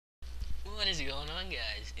going on,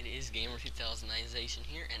 guys? It is Gamer2000ization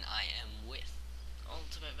here, and I am with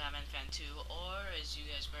Ultimate Batman Fan 2, or as you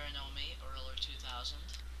guys better know me, Earler 2000.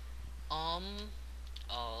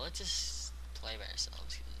 let's just play by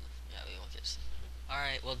ourselves. Yeah, we won't get.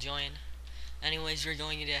 Alright, we'll join. Anyways, we're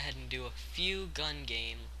going to go ahead and do a few gun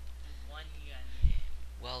game. One gun game.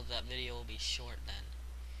 Well, that video will be short then.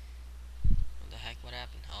 What the heck? What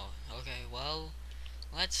happened? Oh, okay. Well,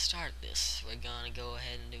 let's start this. We're gonna go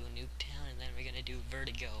ahead and do Nuketown, and then we're gonna do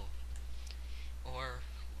Vertigo. Or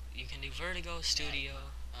you can do Vertigo, Studio.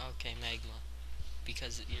 Magma. Okay, Magma.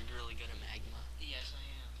 Because you're really good at Magma. Yes, I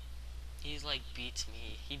am. He's like beats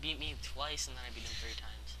me. He beat me twice and then I beat him 3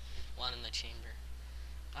 times. One in the chamber.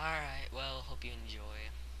 Alright, well, hope you enjoy.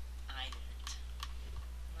 I didn't.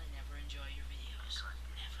 I never enjoy your videos.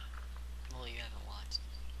 Never. Well, you haven't watched.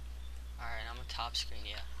 Alright, I'm a top screen,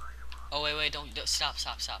 yeah. Oh, wait, don't stop.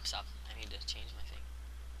 I need to change my thing.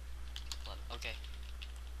 Okay.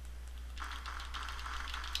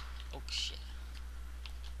 Oh, shit.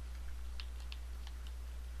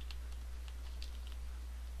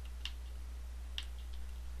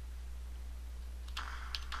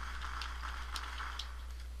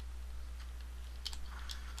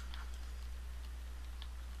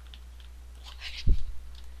 What?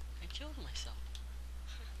 I killed myself.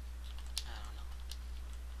 I don't know.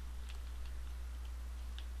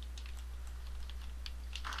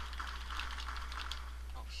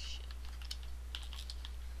 Oh, shit.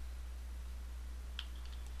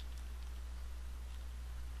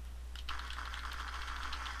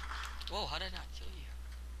 Whoa, how did I not kill you?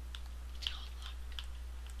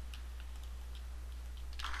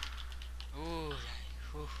 Ooh, yeah,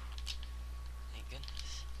 whew. Thank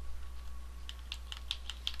goodness.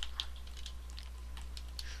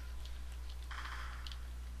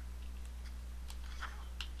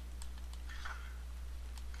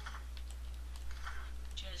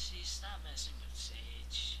 Jesse, stop messing with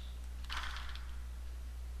Sage.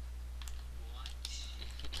 What?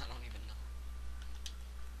 I don't even know.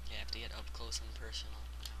 You have to get up close and personal.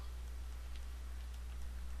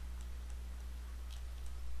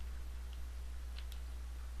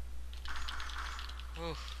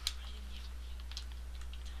 Oof. I didn't even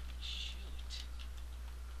get time to shoot.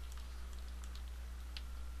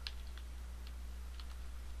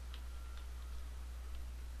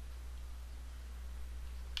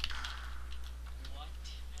 What?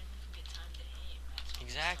 I didn't even get time to aim. That's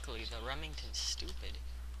all Exactly, the Remington's stupid.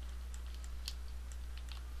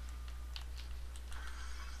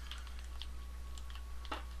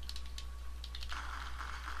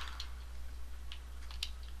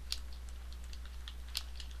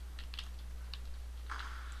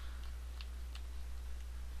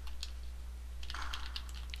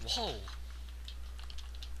 Whoa!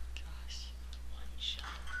 Gosh. One shot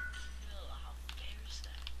kill. How fair is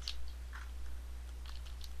that?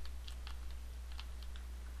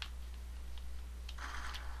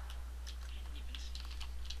 Can't even see.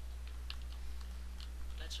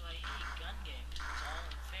 That's why I hate gun games. It's all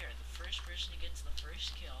unfair. The first person who gets the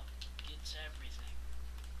first kill gets everything.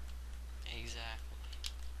 Exactly.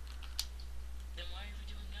 Then why are we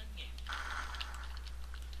doing gun games? I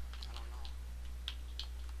don't know.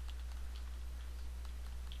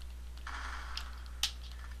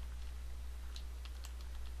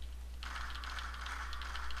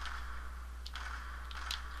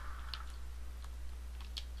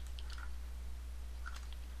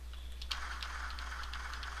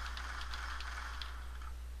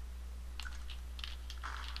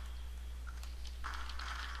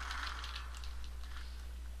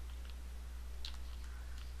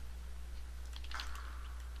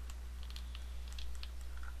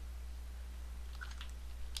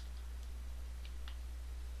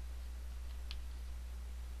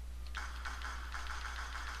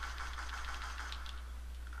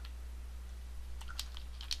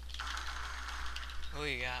 Oh,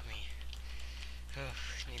 you got me. Ugh,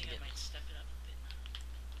 I need to think get. I might step it up a bit now.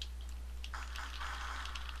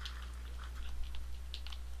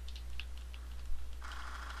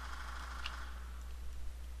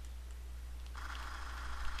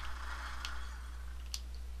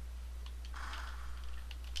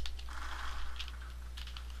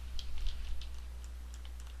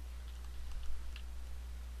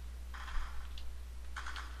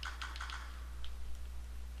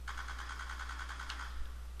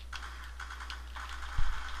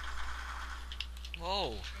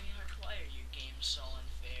 Whoa! Treyarch, why are your games so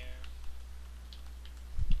unfair?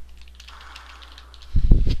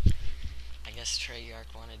 I guess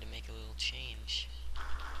Treyarch wanted to make a little change.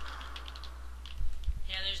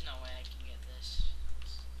 Yeah, there's no way I can get this.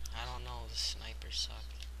 I don't know, the snipers suck.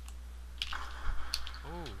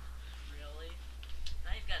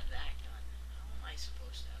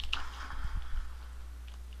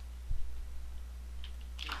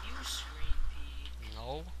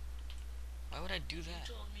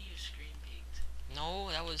 No,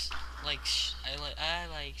 that was like I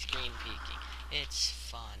like screen peeking. It's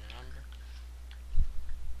fun, remember?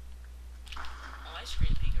 Oh, I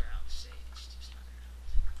screen peek around Sage, just not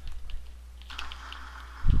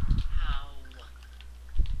around. How?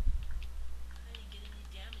 I didn't get any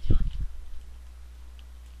damage on you.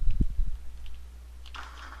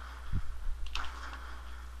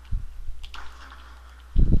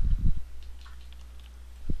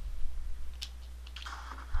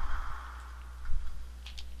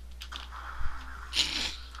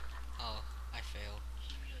 Oh, I failed.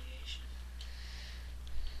 Humiliation.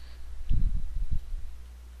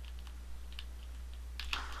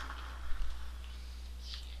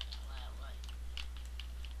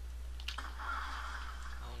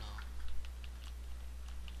 Oh no.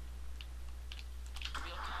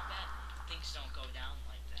 Real combat, things don't go down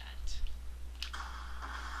like that.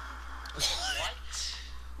 What?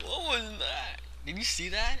 What was that? Did you see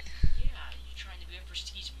that? Yeah, you trying to be a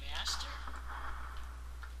prestige master?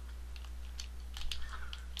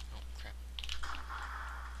 Oh crap.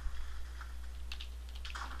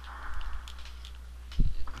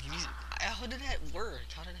 How did that work?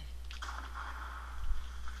 How did I?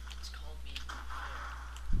 It's called being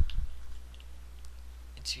unfair.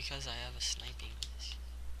 It's because I have a sniping miss.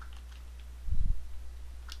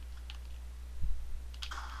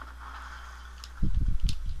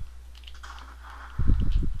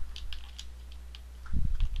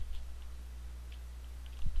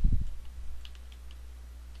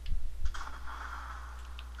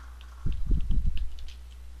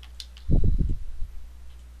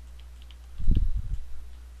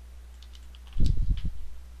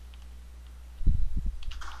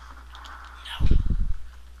 No.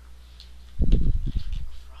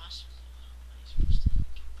 Crossbow. How am I supposed to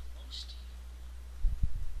get close to you?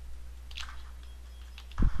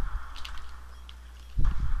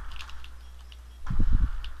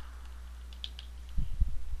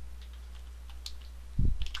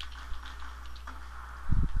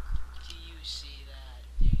 Do you see that?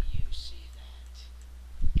 Do you see that?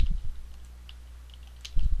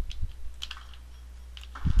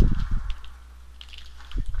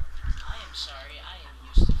 I am sorry, I am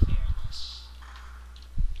used to fairness.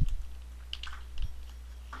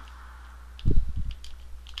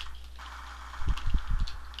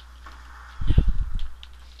 No.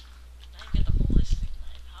 Now you get the ballistic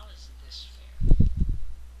knife. How is this fair?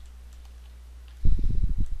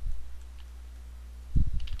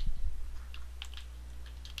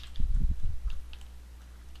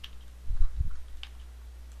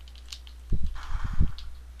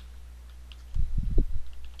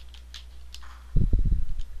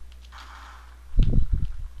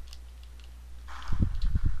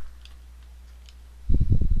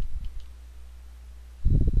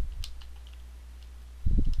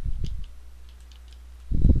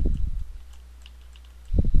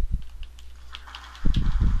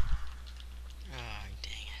 Ah,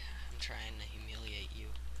 dang it. I'm trying to humiliate you.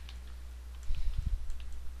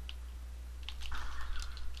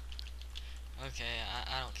 Okay,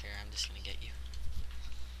 I don't care. I'm just gonna get you.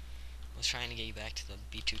 I was trying to get you back to the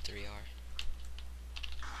B23R.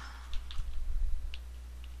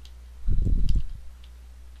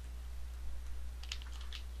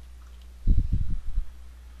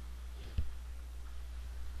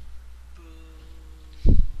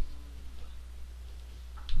 Boo.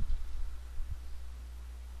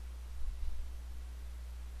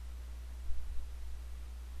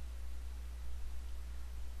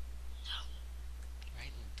 No. Right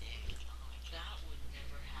in the dick. Oh my god. That would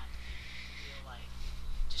never happen in real life.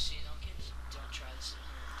 Just so you know, kids, don't try this at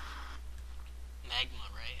home. Magma,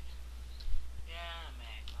 right? Yeah,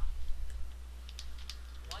 Magma.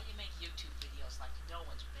 Why do you make YouTube videos like no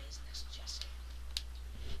one's business, Jesse?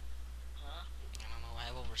 Huh? I don't know.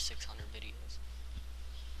 I have over 600 videos.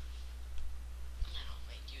 I don't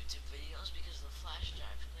make YouTube videos because the flash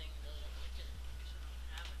drive thing doesn't work anymore because I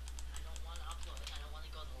don't have it. I don't want to upload it. I don't want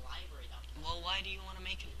to go to the library to upload Well, why do you want to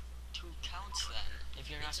make two accounts then? If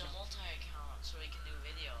you're not It's a gonna... multi-account so we can do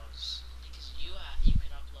videos because you can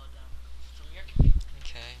upload them from your computer.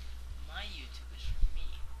 Okay. My YouTube is for me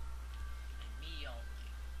and me only.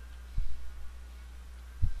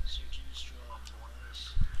 Search and destroy,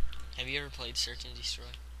 boys. Have you ever played Search and Destroy?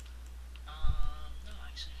 No,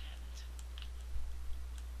 actually I haven't.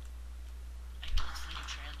 I heard it's the new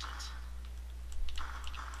Transit.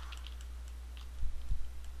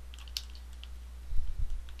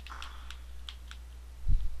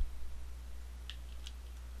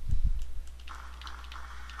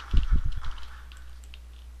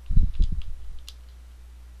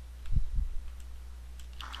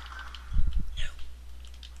 No.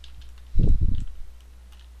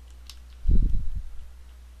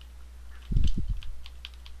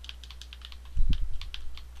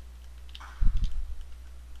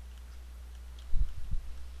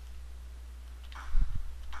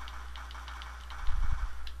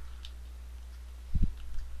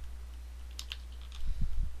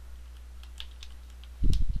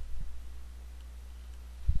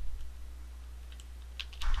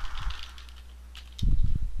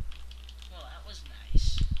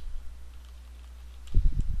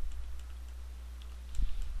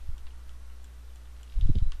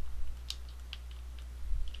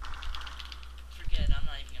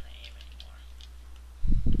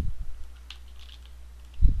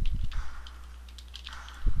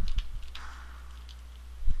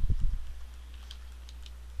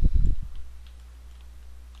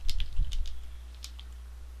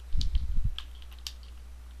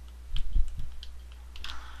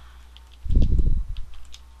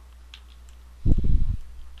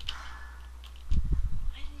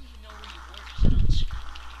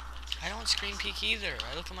 don't screen peek either.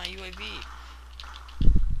 I look at my UAV.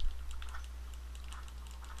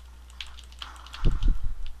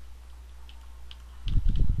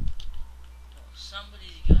 Well,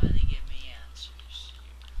 somebody's gotta give me answers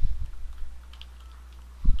here.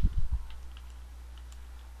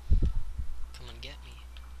 Come and get me.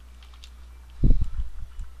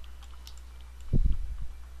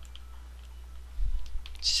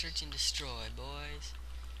 Search and destroy, boys.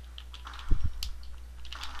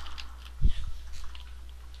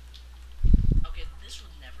 Okay, this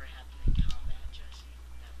would never happen in combat, Jesse.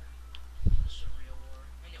 Never. This is a real war,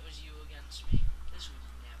 and it was you against me. This would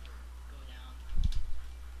never go down.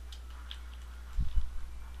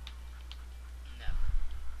 Never.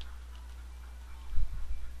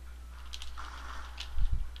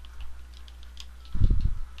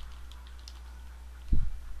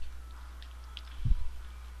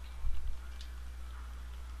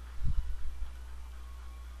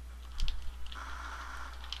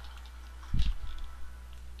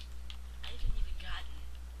 I haven't even gotten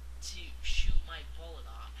to shoot my bullet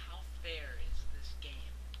off. How fair is this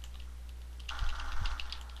game?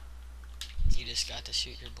 You just got to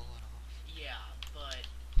shoot your bullet off. Yeah, but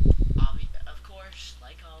of course,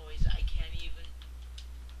 like always, I can't even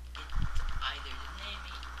either deny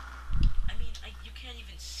me. I mean, you can't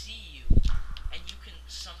even see you, and you can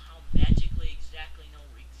somehow magically exactly know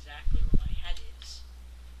exactly where my head is.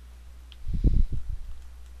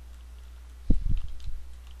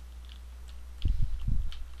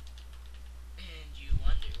 And you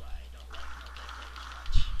wonder why I don't like multiplayer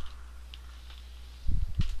much.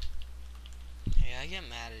 Hey, I get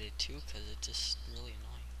mad at it too, because it's just really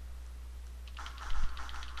annoying.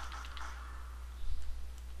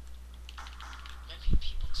 I mean,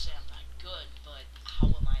 people say I'm not good, but how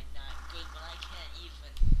am I not good when I can't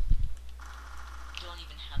even, don't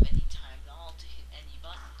even have any time at all to hit any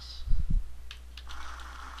buttons?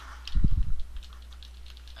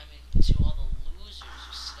 I mean, to all the losers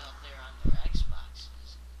who sit out there on their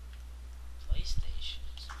Xboxes and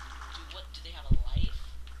PlayStations, do they have a life?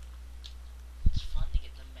 It's fun to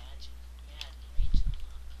get them mad and rage.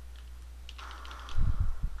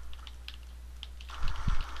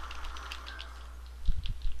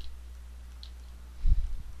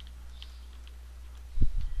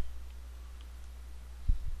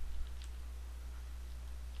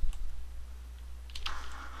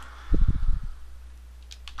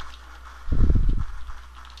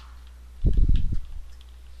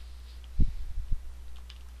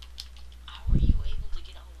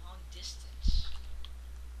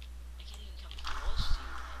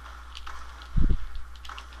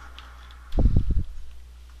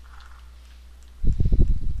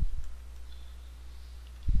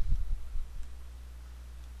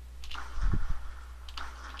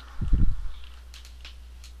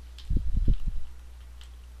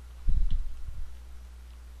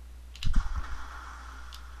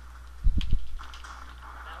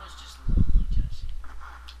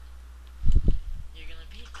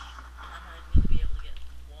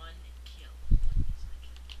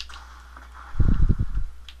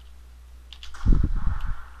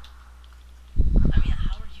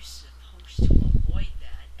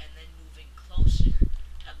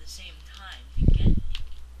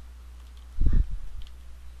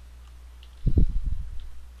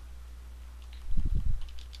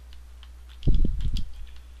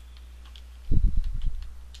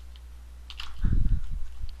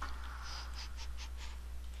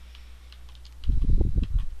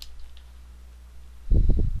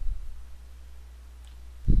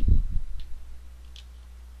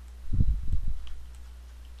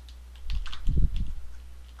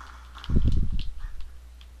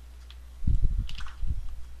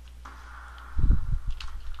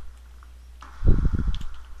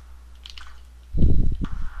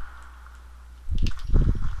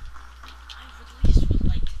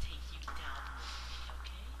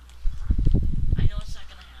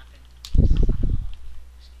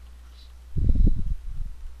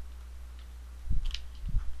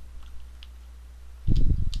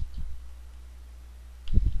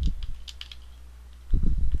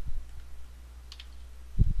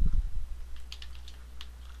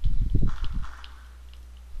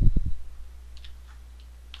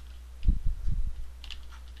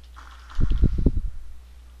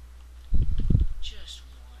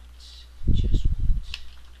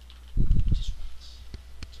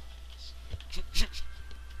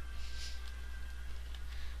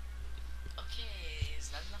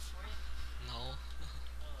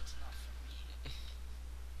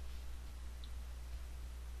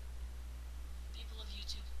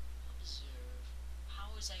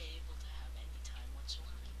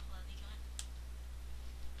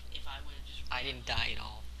 I didn't die at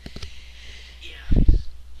all. Yeah.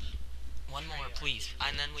 One more, please,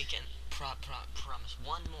 and then we can promise.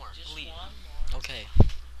 One more, Just please. one more. Okay.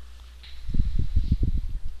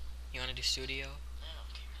 You wanna do studio? I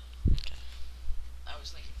don't care. Okay. I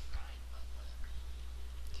was thinking grind, but whatever.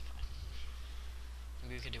 It's fine.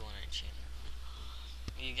 Maybe we could do one enchantment.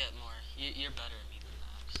 You get more. You're better at me than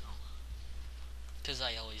that, so. Cause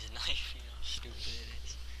I always knife. You know how stupid it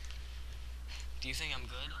is. Do you think I'm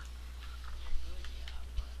good? You're good, yeah,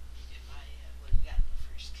 but if I would have gotten the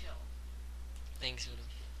first kill, Things would have.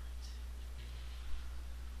 different.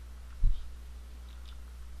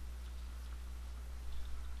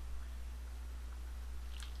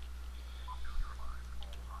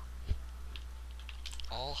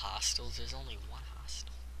 All hostiles. There's only one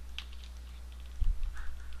hostile.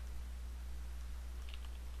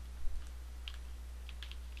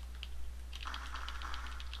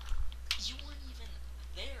 You weren't even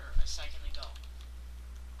there a second ago.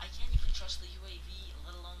 I can't even trust the UAV,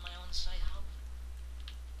 let alone my own site. How?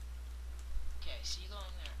 Okay, see you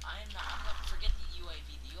going there. I'm not. Forget the UAV.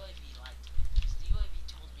 The UAV lied to me because the UAV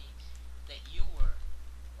told me that you were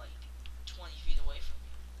like 20 feet away from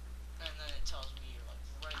me, and then it tells me you're like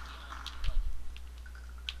right behind me. Like,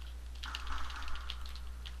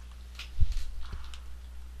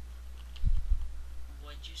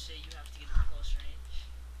 would you say you have to get to close range?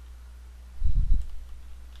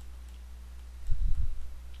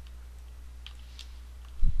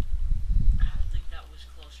 I don't think that was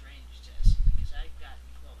close range, Jesse, because I've gotten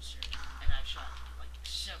closer and I've shot like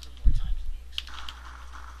several more times than the XP.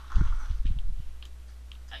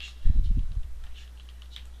 I should have had you. I should have had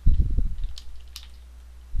you.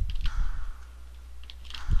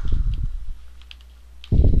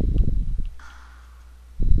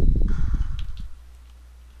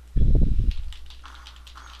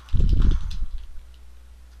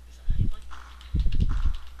 Is that how you play?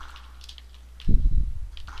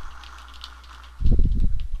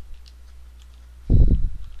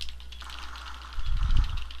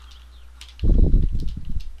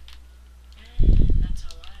 And that's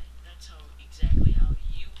how exactly how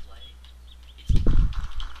you play. It's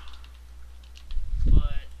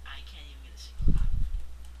but I can't even get a single out.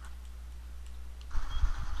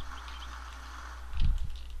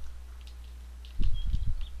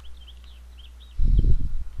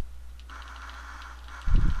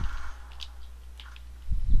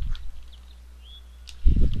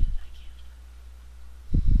 I can't.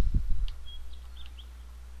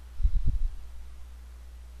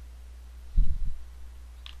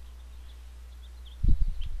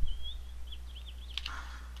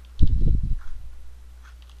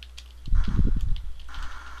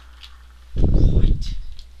 What? Okay,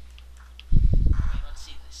 let's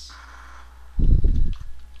see this.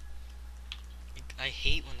 I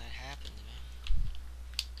hate when that happens, man.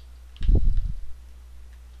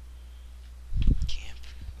 Camp.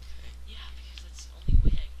 Okay. Yeah, because that's the only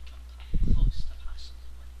way I can come close to possibly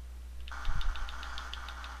winning.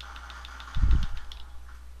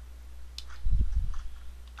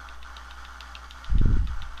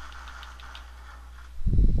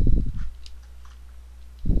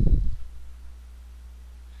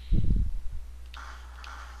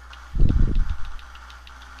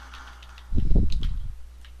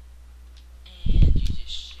 And you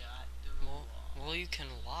just shot through a Well, wall. you can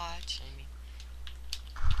watch. I mean,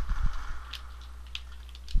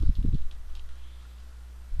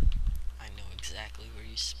 I know exactly where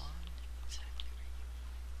you spawn. Exactly where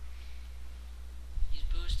He's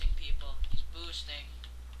boosting people. He's boosting.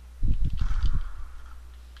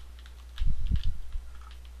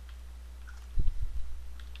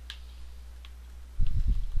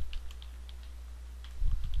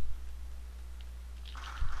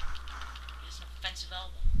 It's an offensive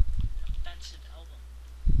album. Offensive album.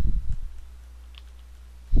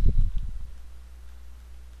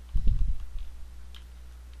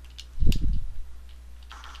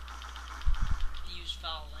 He used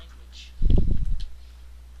foul language.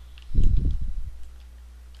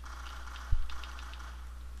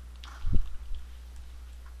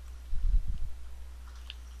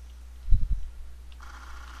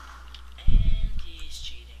 And he's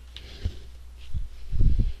cheating.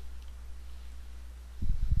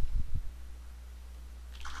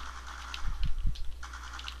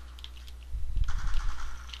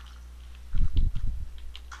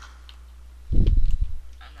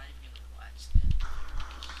 I'm not even gonna watch that.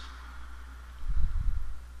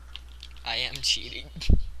 I am cheating.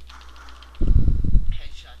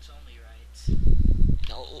 Headshots only, right?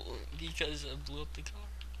 No, because I blew up the car.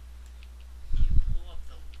 You blew up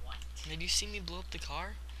the what? Did you see me blow up the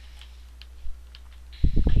car? I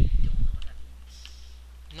don't know what that means.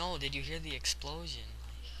 No, did you hear the explosion?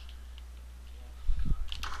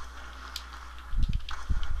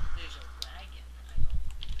 There's a wagon. I don't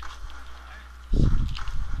think there's a car.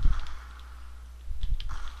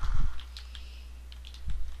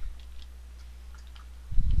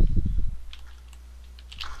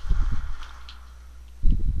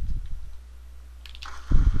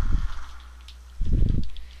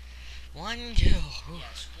 One kill.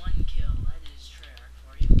 Yes, one kill. That is Treyarch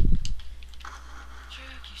for you.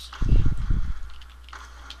 Treyarch, you suck.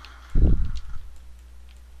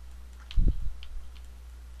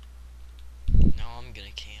 Now I'm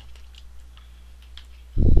gonna camp.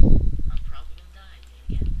 I'm probably gonna die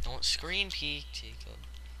again. Don't scream, peek, Jacob.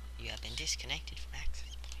 You have been disconnected from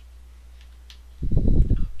access point.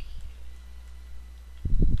 Okay.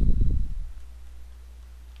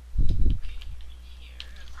 Okay, here,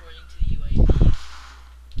 according to the UAV,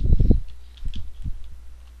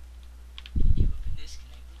 you have been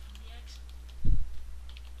disconnected from the X.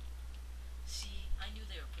 See, I knew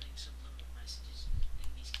they were putting subliminal messages in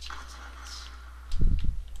these kids' heads.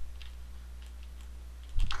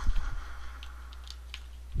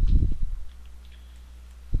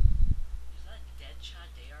 Is that Deadshot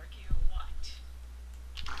Dayarchy or what?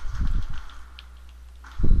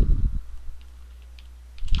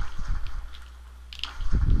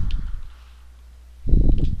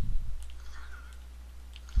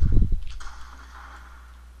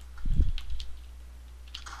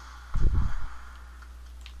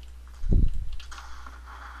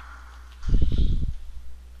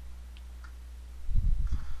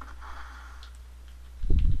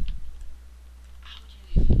 How do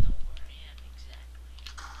you even know where I am exactly?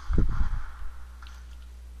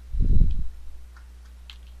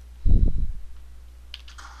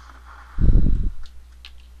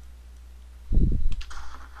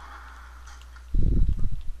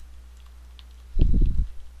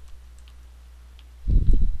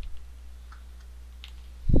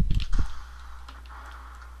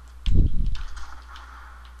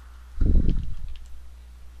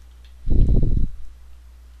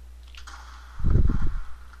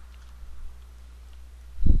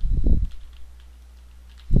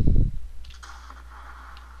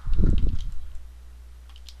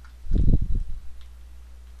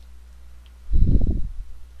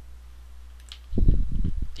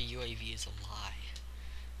 The UAV is a lie.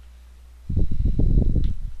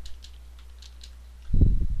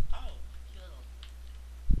 Oh, you little.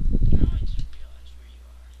 Now I just realized where you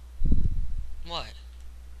are. What?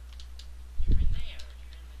 You're in there.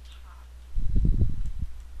 You're in the top.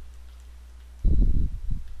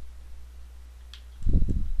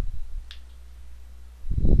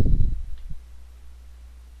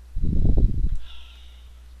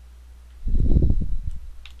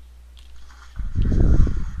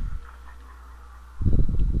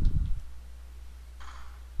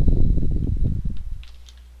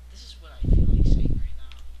 This is what I feel like saying right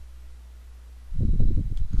now.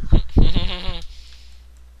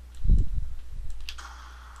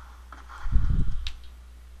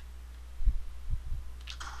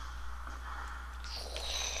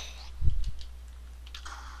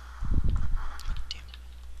 Damn it.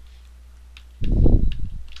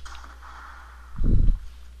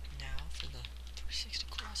 Now for the 360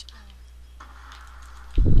 crossbow.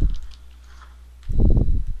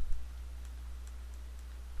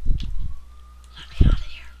 Let me out of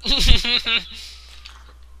here.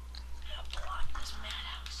 I'm blocking this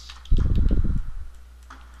madhouse.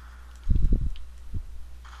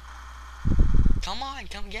 Come on,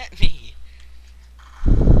 come get me.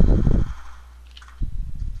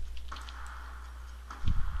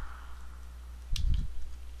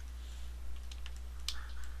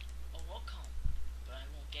 Oh, I'll come, but I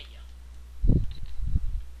won't get you.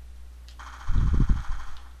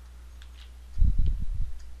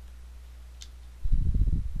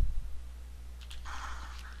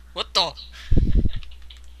 What the?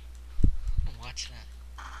 Watch that.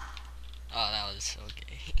 Oh, that was so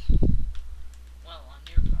gay. Well, on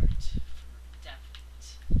your part, for definite.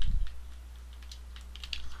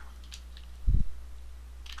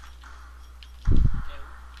 No,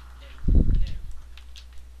 no, no.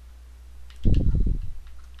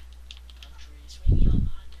 Country swinging up,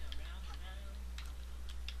 hot around, around.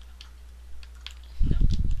 No.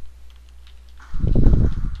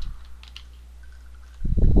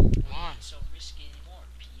 We Come on. ain't so risky anymore,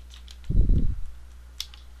 Pete.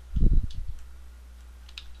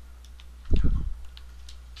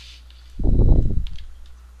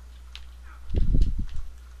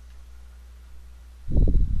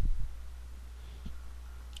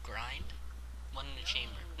 Grind? One in the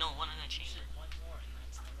chamber. No, one in the You said chamber. one more, and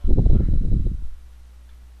that's the one more.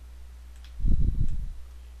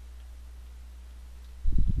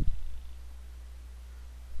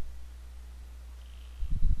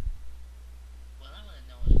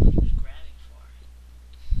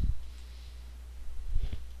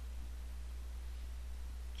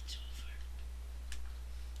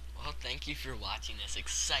 Thank you for watching this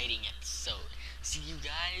exciting episode. See you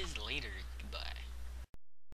guys later.